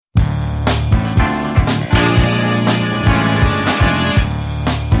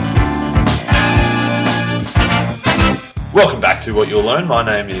Welcome back to What You'll Learn. My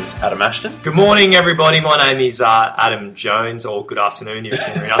name is Adam Ashton. Good morning, everybody. My name is Adam Jones, or good afternoon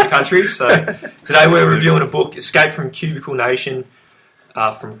if you're in other countries. So today we're reviewing a book, Escape from Cubicle Nation,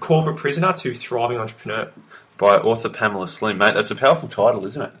 From Corporate Prisoner to Thriving Entrepreneur. By author Pamela Slim. Mate, that's a powerful title,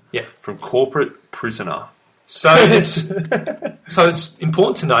 isn't it? Yeah. From Corporate Prisoner. So it's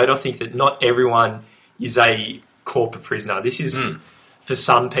important to note, I think, that not everyone is a corporate prisoner. This is for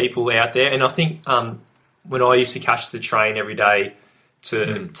some people out there. And I think when I used to catch the train every day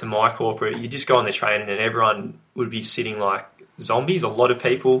to my corporate, you just go on the train and everyone would be sitting like zombies, a lot of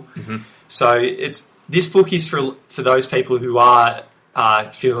people. Mm-hmm. So this book is for those people who are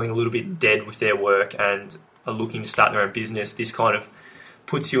feeling a little bit dead with their work and are looking to start their own business. This kind of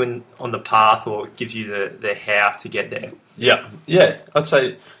puts you on the path or gives you the how to get there. Yeah. I'd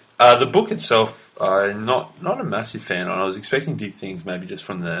say the book itself, I'm not a massive fan on. I was expecting big things maybe just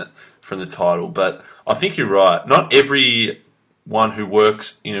from the title, but I think you're right. Not everyone who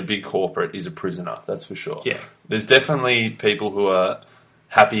works in a big corporate is a prisoner, that's for sure. Yeah. There's definitely people who are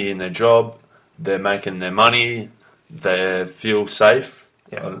happy in their job, they're making their money, they feel safe.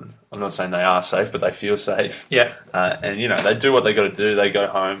 Yeah. I'm not saying they are safe, but they feel safe. Yeah. And, they do what they got to do. They go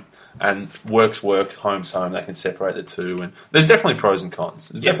home, and work's work, home's home. They can separate the two. And there's definitely pros and cons.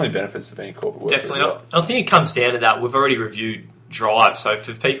 There's definitely benefits to being a corporate worker. Definitely. As well. I think it comes down to that. We've already reviewed Drive. So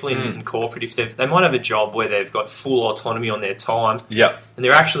for people in corporate, if they might have a job where they've got full autonomy on their time, and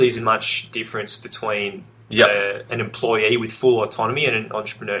there actually isn't much difference between an employee with full autonomy and an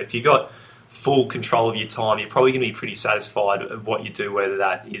entrepreneur. If you've got full control of your time, you're probably going to be pretty satisfied of what you do, whether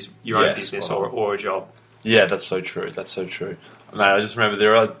that is your own business or a job. Yeah, that's so true. Mate, I just remember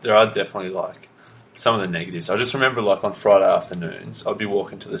there are definitely like some of the negatives. I just remember like on Friday afternoons, I'd be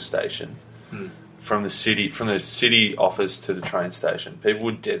walking to the station from the city office to the train station. People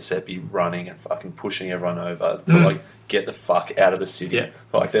would dead set be running and fucking pushing everyone over to like get the fuck out of the city. Yeah.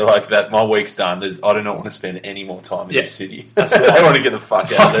 Like they're like that. My week's done. I do not want to spend any more time in the city. That's right. I want to get the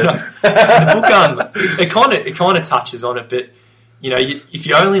fuck out of there. The book, it kind of touches on it, but if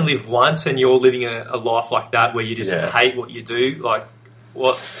you only live once and you're living a life like that where you just hate what you do,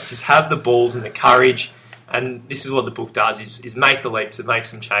 just have the balls and the courage. And this is what the book does: is make the leap to make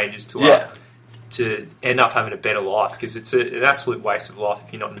some changes to end up having a better life, because it's an absolute waste of life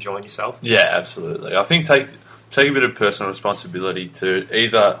if you're not enjoying yourself. Yeah, absolutely. I think take a bit of personal responsibility to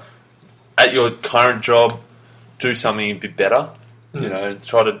either at your current job do something a bit better.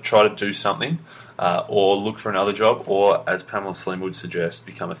 Try to do something, or look for another job, or as Pamela Slim would suggest,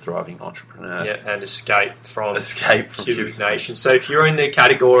 become a thriving entrepreneur. Yeah, and escape from Cubicle Nation. So if you're in the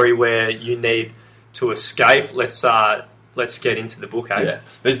category where you need to escape, let's get into the book. Yeah,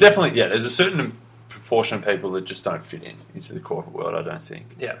 there's a certain proportion of people that just don't fit into the corporate world, I don't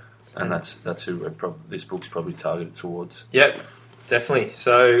think. Yeah, and that's who this book's probably targeted towards. Yeah, definitely.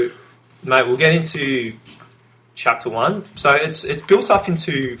 So, mate, we'll get into Chapter 1. So it's built up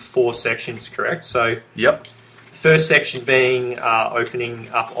into 4 sections, correct? So the first section being opening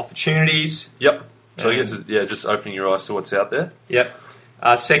up opportunities. Yep. So I guess just opening your eyes to what's out there. Yep.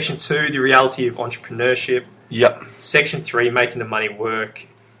 Section 2, the reality of entrepreneurship. Yep. Section 3, making the money work.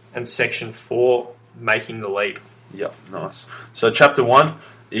 And Section 4, making the leap. Yep, nice. So Chapter 1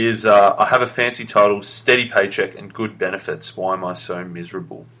 is, I have a fancy title, Steady Paycheck and Good Benefits. Why am I so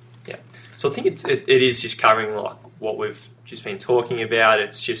miserable? Yeah. So I think it is just covering like what we've just been talking about.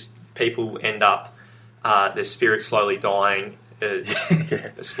 It's just people end up, their spirit slowly dying, a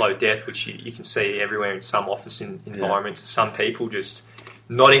slow death, which you can see everywhere in some office environments. Some people just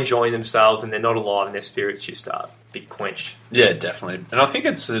not enjoying themselves and they're not alive and their spirits just are a bit quenched. Yeah, definitely. And I think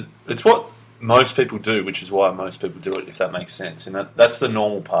it's what most people do, which is why most people do it, if that makes sense. And that's the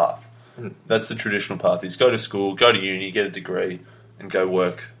normal path. That's the traditional path, is go to school, go to uni, get a degree, and go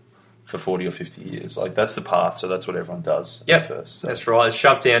work for 40 or 50 years. Like, that's the path, so that's what everyone does first. So. That's right. It's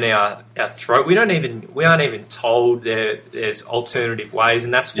shoved down our throat. We aren't even told there's alternative ways,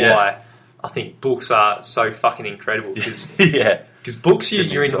 and that's why I think books are so fucking incredible. Because books,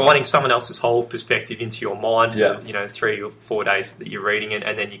 you're inviting someone else's whole perspective into your mind for 3 or 4 days that you're reading it,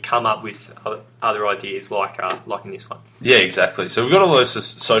 and then you come up with other ideas like in this one. Yeah, exactly. So we've got all those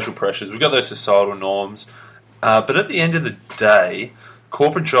social pressures, we've got those societal norms, but at the end of the day,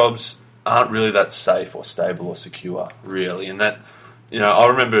 corporate jobs aren't really that safe or stable or secure, really. And that, I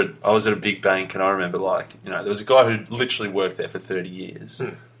remember I was at a big bank, and I remember there was a guy who literally worked there for 30 years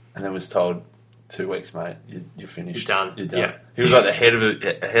and then was told, 2 weeks, mate, you're finished. You're done. Yeah. He was like the head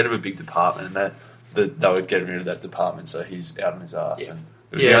of a big department, and they were getting rid of that department, so he's out on his ass. Yeah. And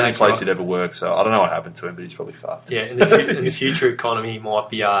it was the only place he'd ever worked, so I don't know what happened to him, but he's probably fucked. Yeah, in the future economy might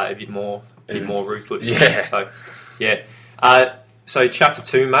be a bit more ruthless. Yeah. So, yeah. So chapter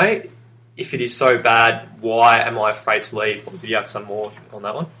 2, mate. If it is so bad, why am I afraid to leave? Or do you have some more on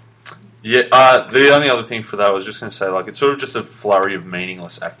that one? Yeah, the only other thing for that I was just going to say, like, it's sort of just a flurry of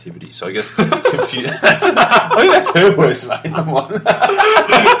meaningless activity. So I guess confused. I think that's her words, mate.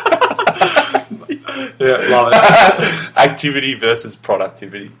 Yeah, love it. Activity versus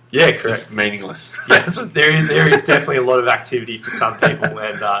productivity. Yeah, correct. It's meaningless. Yes, there is definitely a lot of activity for some people,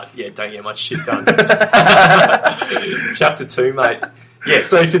 and don't get much shit done. Chapter 2, mate. Yeah,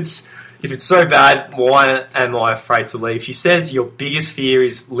 so if it's so bad, why am I afraid to leave? She says your biggest fear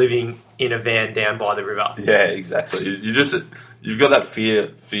is living in a van down by the river. Yeah, exactly. You've got that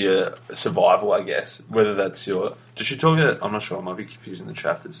fear survival, I guess. Whether that's your... Does she talk about... I'm not sure. I might be confusing the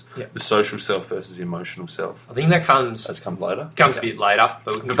chapters. Yeah. The social self versus the emotional self. I think that comes... That's come later? Comes a bit later.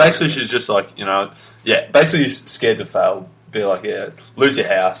 But basically she's just like, basically scared to fail. Be like, lose your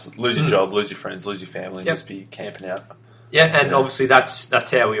house, lose your job, lose your friends, lose your family, and just be camping out. Yeah, and obviously that's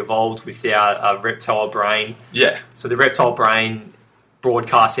how we evolved with our reptile brain. Yeah. So the reptile brain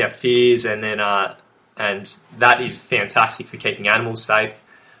broadcasts our fears, and then and that is fantastic for keeping animals safe.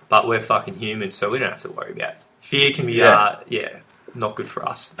 But we're fucking humans, so we don't have to worry about it. Fear can be not good for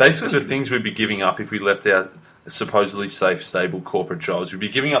us. Basically, the things we'd be giving up if we left our supposedly safe, stable corporate jobs, we'd be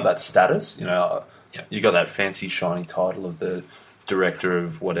giving up that status. You got that fancy, shiny title of the director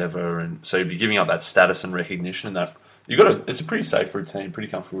of whatever, and so you'd be giving up that status and recognition, and that. It's a pretty safe routine, pretty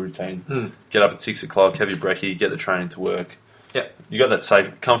comfortable routine. Get up at 6 o'clock, have your brekkie, get the train to work. Yeah, you got that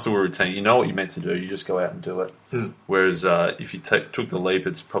safe, comfortable routine. You know what you're meant to do. You just go out and do it. Whereas if you took the leap,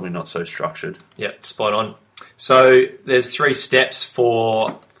 it's probably not so structured. Yeah, spot on. So there's 3 steps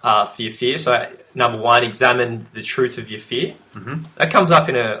for your fear. So number 1, examine the truth of your fear. Mm-hmm. That comes up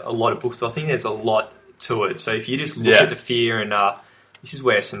in a lot of books, but I think there's a lot to it. So if you just look at the fear, and this is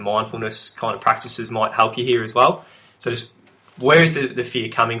where some mindfulness kind of practices might help you here as well. So just where is the fear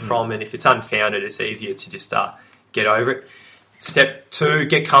coming from? And if it's unfounded, it's easier to just get over it. Step 2,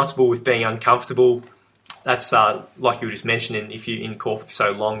 get comfortable with being uncomfortable. That's like you were just mentioning, if you're in corporate for so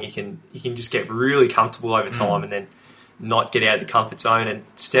long, you can just get really comfortable over time and then not get out of the comfort zone. And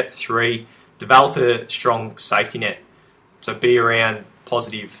step 3, develop a strong safety net. So be around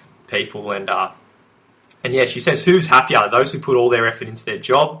positive people, and she says, who's happier? Those who put all their effort into their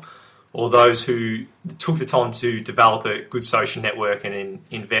job, or those who took the time to develop a good social network and then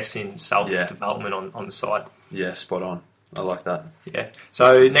invest in self-development on the side. Yeah, spot on. I like that. Yeah.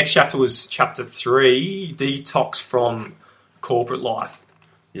 So next chapter was chapter 3, detox from corporate life.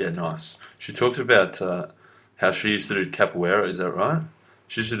 Yeah, nice. She talks about how she used to do capoeira, is that right?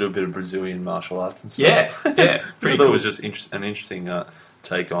 She used to do a bit of Brazilian martial arts and stuff. Yeah. Pretty cool. It was just an interesting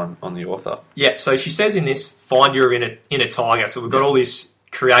take on the author. Yeah, so she says in this, find your inner tiger. So we've got all this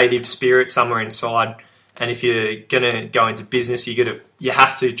creative spirit somewhere inside, and if you're going to go into business, you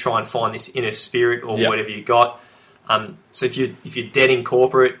have to try and find this inner spirit or whatever you got. So if you're dead in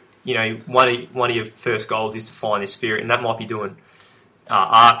corporate, one of your first goals is to find this spirit, and that might be doing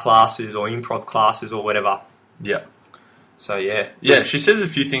art classes or improv classes or whatever. Yeah. So yeah. Yeah, she says a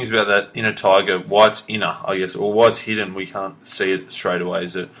few things about that inner tiger, why it's inner, I guess, or why it's hidden. We can't see it straight away.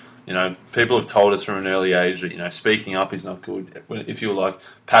 Is that people have told us from an early age that speaking up is not good. If you're like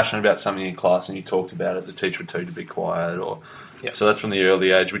passionate about something in class and you talked about it, the teacher would tell you to be quiet. So that's from the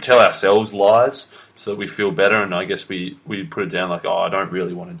early age. We tell ourselves lies so that we feel better, and I guess we put it down like, I don't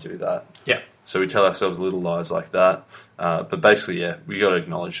really want to do that. Yeah. So we tell ourselves little lies like that. But basically, we got to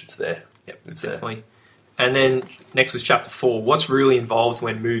acknowledge it's there. Yep, it's definitely. There. And then next was chapter 4. What's really involved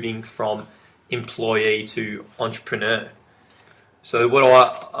when moving from employee to entrepreneur? So what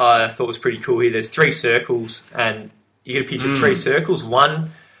I thought was pretty cool here, there's 3 circles, and you get a picture of 3 circles.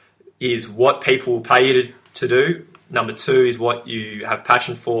 1 is what people will pay you to do. Number 2 is what you have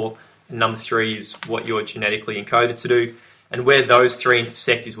passion for. And number 3 is what you're genetically encoded to do. And where those 3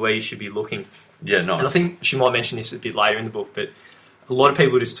 intersect is where you should be looking. Yeah, nice. And I think she might mention this a bit later in the book, but a lot of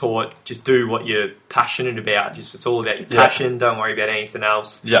people are just taught, just do what you're passionate about. It's all about your passion. Don't worry about anything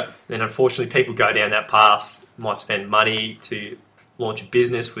else. Yeah. Then unfortunately people go down that path, might spend money to launch a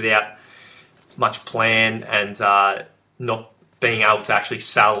business without much plan and not being able to actually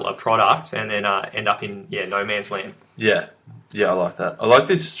sell a product, and then end up in no man's land. Yeah, I like that. I like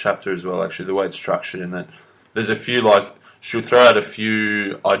this chapter as well, actually, the way it's structured, in that there's a few, she'll throw out a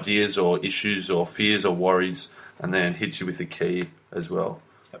few ideas or issues or fears or worries, and then hits you with the key as well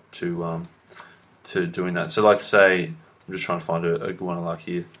to doing that. So say, I'm just trying to find a good one I like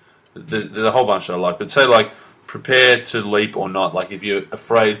here. There's a whole bunch that I like, but say prepare to leap or not. If you're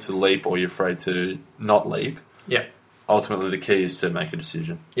afraid to leap or you're afraid to not leap, ultimately the key is to make a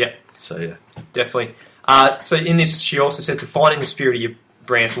decision. Yeah. So yeah. Definitely. So in this, she also says defining the spirit of your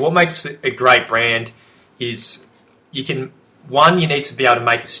brand. So what makes a great brand is you need to be able to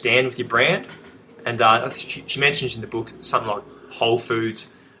make a stand with your brand. And she mentions in the book something like Whole Foods.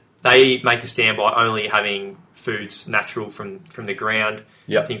 They make a stand by only having foods natural from the ground,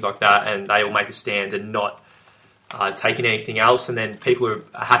 things like that, and they will make a stand and not taking anything else. And then people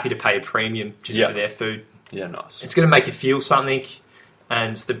are happy to pay a premium just for their food. Yeah, nice. It's going to make you feel something,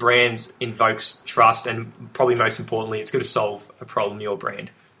 and the brand invokes trust, and probably most importantly, it's going to solve a problem in your brand.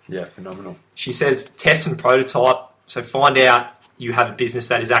 Yeah, phenomenal. She says test and prototype. So find out you have a business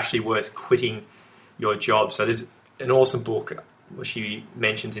that is actually worth quitting your job. So there's an awesome book, what she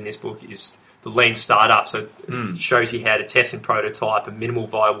mentions in this book is the Lean Startup. So it shows you how to test and prototype a minimal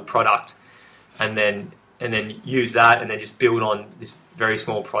viable product, and then use that, and then just build on this very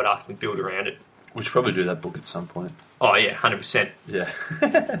small product and build around it. We should probably do that book at some point. Oh yeah, 100%.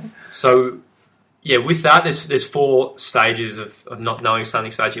 Yeah. So yeah, with that, there's 4 stages of not knowing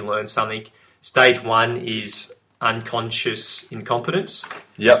something. So as you learn something, stage 1 is unconscious incompetence.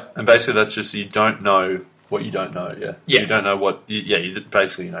 Yep, and basically that's just you don't know what you don't know. Yeah. Yeah. You don't know what. You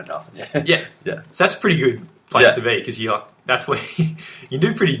basically know nothing. Yeah. Yeah. Yeah. So that's a pretty good place to be, because that's where you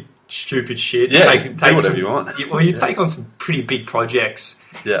do pretty stupid shit. Yeah. You can do whatever you want. You take on some pretty big projects.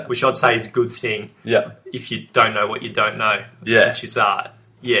 Yeah. Which I'd say is a good thing. Yeah. If you don't know what you don't know. Yeah. Which is and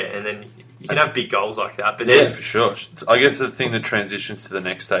then you can have big goals like that. But then, for sure. I guess the thing that transitions to the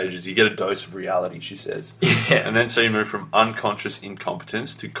next stage is you get a dose of reality, she says. Yeah. And then so you move from unconscious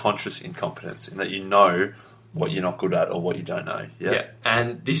incompetence to conscious incompetence, in that you know what you're not good at or what you don't know. Yeah. Yeah.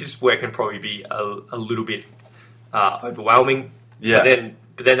 And this is where it can probably be a little bit overwhelming. Yeah.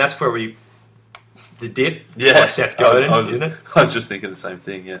 But then that's where the dip by Seth Godin, isn't it? I was just thinking the same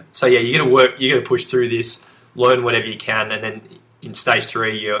thing, yeah. So yeah, you got to push through this, learn whatever you can, and then in stage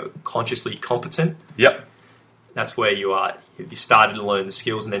 3, you're consciously competent. Yep. That's where you started to learn the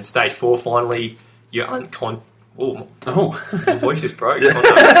skills, and then stage 4, finally, you're my voice is broke.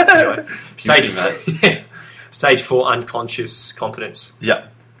 Anyway, stage 4, unconscious competence. Yeah.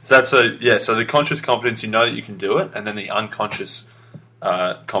 So so the conscious competence, you know that you can do it, and then the unconscious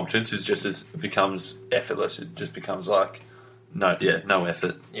competence is just it becomes effortless. It just becomes like no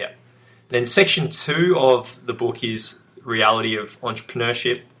effort. Yeah. Then section 2 of the book is reality of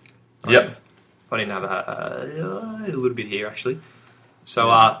entrepreneurship. Yep. I didn't have a little bit here actually.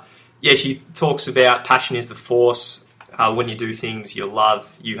 So she talks about passion is the force. When you do things you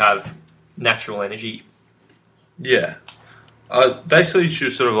love, you have natural energy. Yeah. Basically, she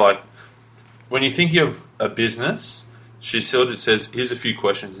was sort of like, when you think of a business, she sort of says, here's a few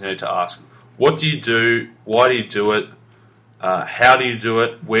questions you need to ask. What do you do? Why do you do it? How do you do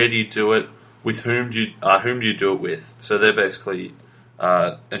it? Where do you do it? With whom do you do it with? So they're basically,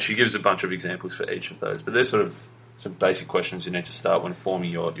 and she gives a bunch of examples for each of those, but they're sort of some basic questions you need to start when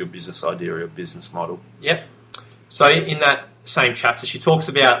forming your business idea or your business model. Yep. So in that same chapter, she talks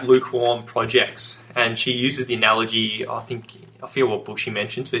about lukewarm projects, and she uses the analogy, I feel what book she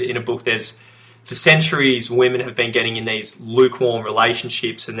mentions, but in a book there's, for centuries, women have been getting in these lukewarm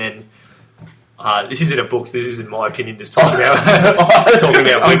relationships, and then this isn't a book. This isn't my opinion. Just talking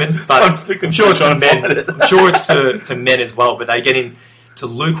about women, but I'm sure it's for men. I'm sure it's for men as well. But they get into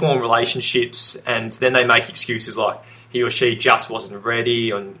lukewarm relationships, and then they make excuses like he or she just wasn't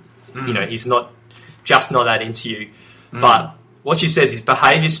ready, and he's not that into you. But what she says is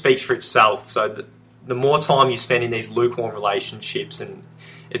behaviour speaks for itself. So the more time you spend in these lukewarm relationships, and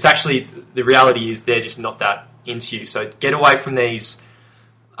it's actually the reality is they're just not that into you. So get away from these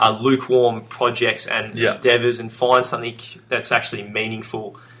lukewarm projects and endeavours, and find something that's actually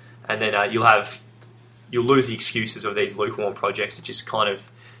meaningful, and then you'll lose the excuses of these lukewarm projects that just kind of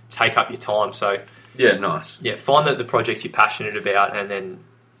take up your time. So nice. Find the projects you're passionate about, and then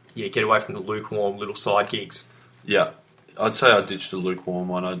get away from the lukewarm little side gigs. I'd say I ditched the lukewarm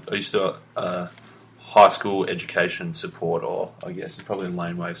one. I used to high school education support, or I guess it's probably a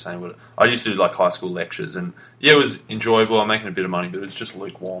lame way of saying it. I used to do like high school lectures, and it was enjoyable. I'm making a bit of money, but it was just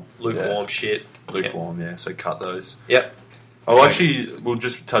lukewarm. Shit. Lukewarm, so cut those. Yep. We'll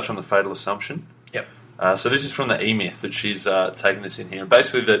just touch on the fatal assumption. Yep. So this is from the E-Myth that she's taken this in here. And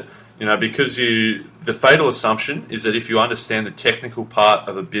basically that, because the fatal assumption is that if you understand the technical part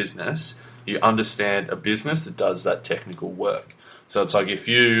of a business, you understand a business that does that technical work. So it's like if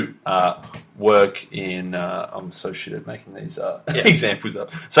you work in, I'm so shit at making these examples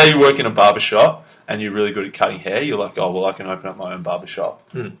up. Say you work in a barbershop and you're really good at cutting hair. You're like, oh, well, I can open up my own barbershop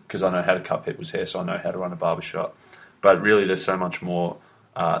because I know how to cut people's hair, so I know how to run a barbershop. But really there's so much more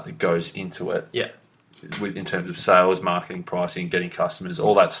that goes into it. Yeah. In terms of sales, marketing, pricing, getting customers,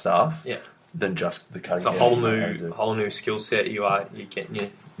 all that stuff. Yeah. than just the cutting. It's a whole new skill set you're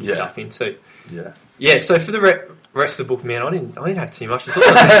getting yourself into. Yeah. Yeah. So for the rest of the book, man, I didn't have too much.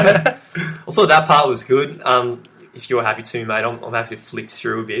 I thought that part was good. If you're happy to, mate, I'm happy to flick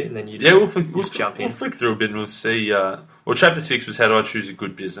through a bit, and then we'll jump in. We'll flick through a bit, and we'll see. Chapter 6 was how do I choose a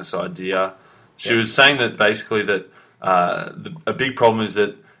good business idea. She was saying that basically that a big problem is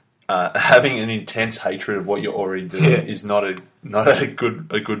that having an intense hatred of what you're already doing is not a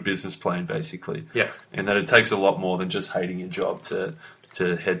good business plan, basically. Yeah, and that it takes a lot more than just hating your job to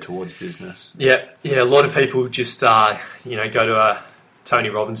head towards business. Yeah. A lot of people just go to a Tony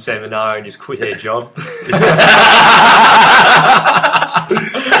Robbins seminar and just quit their job.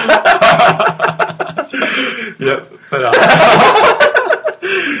 Yep.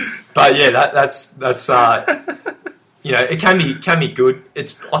 But yeah, that's it can be good.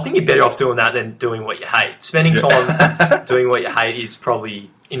 I think you're better off doing that than doing what you hate. Spending time doing what you hate is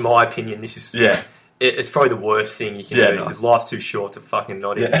probably, in my opinion, it's probably the worst thing you can do because life's too short to fucking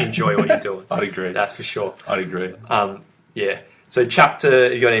not enjoy what you're doing. I'd agree. That's for sure. I'd agree. Yeah. So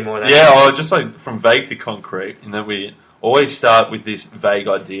chapter, you got any more on that? Yeah, just like from vague to concrete, in that we always start with this vague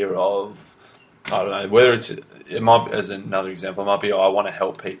idea of, I don't know, whether it might, as another example, it might be, I want to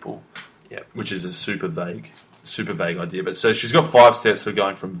help people, which is a super vague idea. But so she's got 5 steps for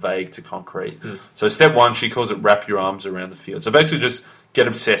going from vague to concrete. So step 1, she calls it wrap your arms around the field. So basically just get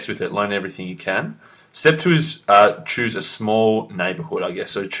obsessed with it, learn everything you can. Step 2 is choose a small neighbourhood, I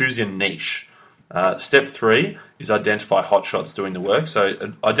guess. So choose your niche. Step 3 is identify hotshots doing the work.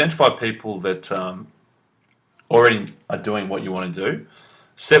 So identify people that already are doing what you want to do.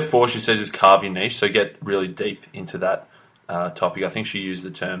 Step 4, she says, is carve your niche. So get really deep into that topic. I think she used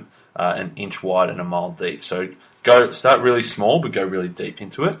the term an inch wide and a mile deep. So start really small, but go really deep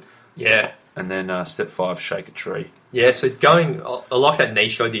into it. Yeah. And then step 5, shake a tree. Yeah, so I like that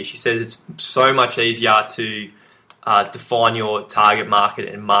niche idea. She says it's so much easier to define your target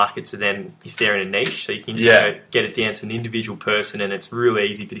market and market to them if they're in a niche. So you can just get it down to an individual person, and it's really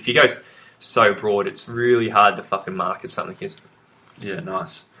easy. But if you go so broad, it's really hard to fucking market something. Yeah,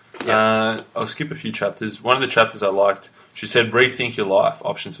 nice. Yeah. I'll skip a few chapters. One of the chapters I liked, she said, rethink your life,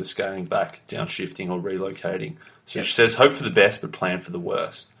 options for scaling back, downshifting, or relocating. So she says, hope for the best, but plan for the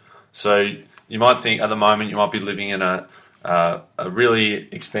worst. So you might think at the moment you might be living in a really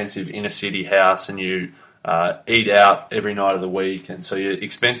expensive inner city house, and you eat out every night of the week, and so your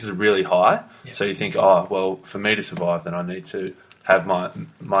expenses are really high. Yep. So you think, for me to survive, then I need to have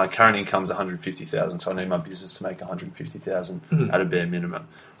my current income's $150,000, so I need my business to make $150,000 at a bare minimum.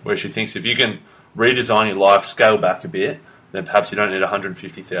 Whereas she thinks if you can redesign your life, scale back a bit, then perhaps you don't need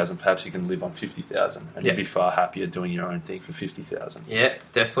 $150,000. Perhaps you can live on $50,000, and you'd be far happier doing your own thing for $50,000. Yeah,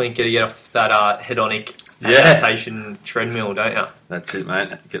 definitely got to get off that hedonic adaptation treadmill, don't you? That's it, mate.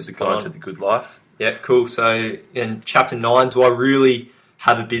 Get the guide to the good life. Yeah, cool. So in chapter 9, do I really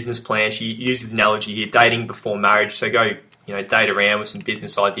have a business plan? She uses the analogy here, dating before marriage. So go, date around with some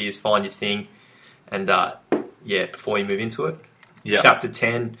business ideas, find your thing, and before you move into it. Yep. Chapter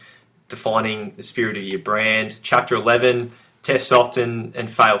 10, defining the spirit of your brand. Chapter 11, test often and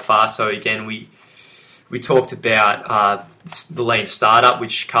fail fast. So again, we talked about the lean startup,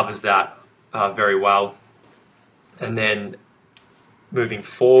 which covers that very well. And then moving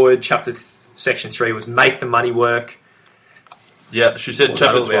forward, section 3 was make the money work. Yeah, she said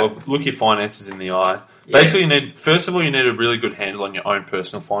chapter 12, look your finances in the eye. Yeah. Basically, you need a really good handle on your own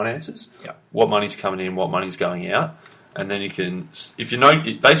personal finances. Yeah. What money's coming in, what money's going out. And then you can,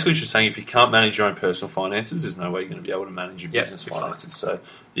 basically she's saying if you can't manage your own personal finances, there's no way you're going to be able to manage your business finances. So,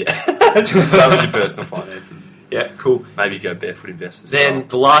 just start with your personal finances. Yeah, cool. Maybe go barefoot investors. Then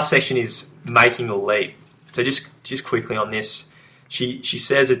the last section is making the leap. So just quickly on this, she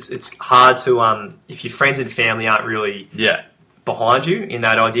says it's hard to if your friends and family aren't really behind you in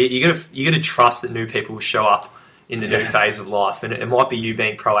that idea. You got to trust that new people will show up in the new phase of life, and it might be you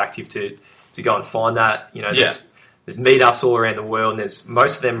being proactive to go and find that. There's meetups all around the world, and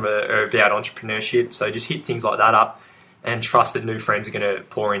most of them are about entrepreneurship. So just hit things like that up, and trust that new friends are going to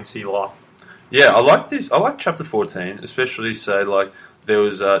pour into your life. Yeah, I like this. I like chapter 14, especially there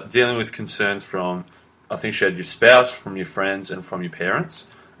was dealing with concerns from, I think she had your spouse, from your friends, and from your parents,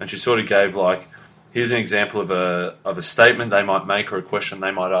 and she sort of gave here's an example of a statement they might make or a question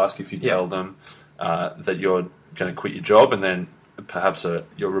they might ask if you tell them that you're going to quit your job, and then perhaps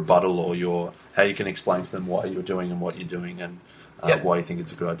your rebuttal or how you can explain to them why you're doing and what you're doing and why you think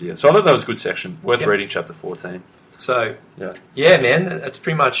it's a good idea. So I thought that was a good section. Worth reading chapter 14. So, man, that's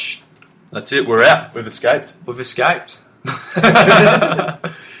pretty much... That's it. We're out. We've escaped.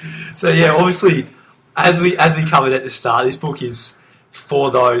 So, obviously, as we covered at the start, this book is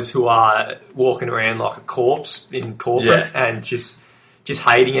for those who are walking around like a corpse in corporate and just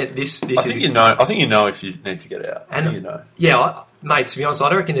hating it. This I think you know if you need to get out. And I think you know. Yeah, mate. To be honest, I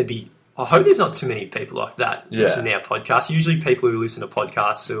don't reckon there'd be. I hope there's not too many people like that listening to our podcast. Usually, people who listen to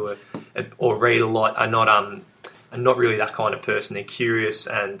podcasts or read a lot are not really that kind of person. They're curious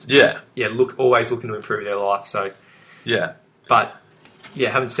and always looking to improve their life. So but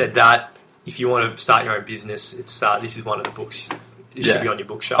having said that, if you want to start your own business, this is one of the books. It should be on your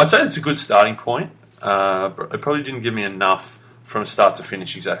bookshelf. I'd say it's a good starting point. It probably didn't give me enough from start to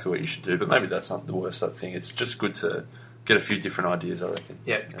finish exactly what you should do, but maybe that's not the worst thing. It's just good to get a few different ideas, I reckon.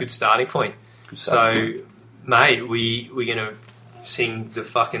 Yeah, good starting point. Mate, we're going to sing the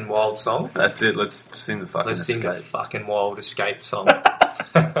fucking wild song. That's it. Let's sing the fucking Escape. Sing the fucking wild Escape song.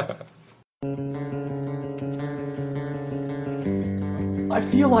 I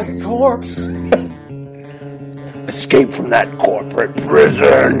feel like a corpse. Escape from that corporate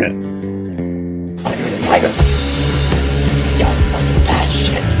prison. Like a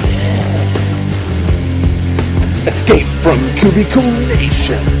passion. Escape from Cubicle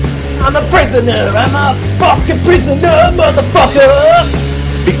Nation. I'm a prisoner. I'm a fucking prisoner, motherfucker.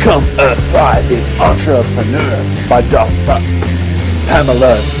 Become a thriving entrepreneur by Dr.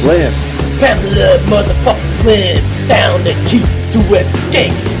 Pamela Slim. Pamela motherfucking Slim. Found a key to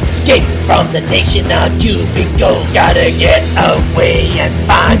escape. Escape from the nation of Cubicle. Gotta get away and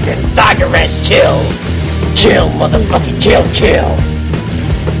find a tiger and kill. Kill, motherfucking kill.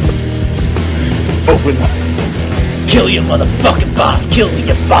 Open up. Kill your motherfucking boss. Kill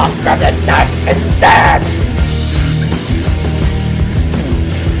your boss. Grab that knife and stab.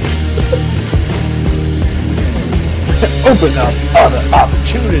 Open up other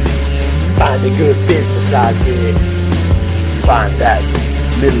opportunities. Find a good business idea. Find that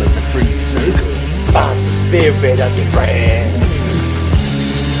middle of the free circle. Find the spirit of your brand.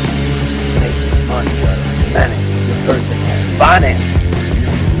 Make money, manage your personal finances.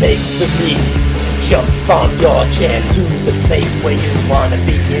 Make the leap. Jump from your chair to the place where you wanna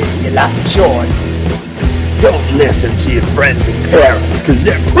be in your life is short. Don't listen to your friends and parents, cause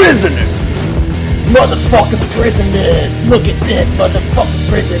they're prisoners. Motherfucking prisoners. Look at them motherfucking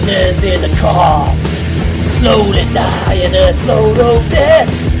prisoners in the cops. Slowly dying a slow death.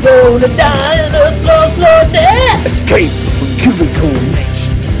 Slowly dying a slow death. Escape from Cubicle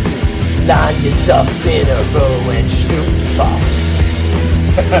Nation. Line your ducks in a row and shoot the box.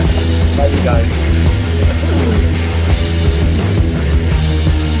 There you go.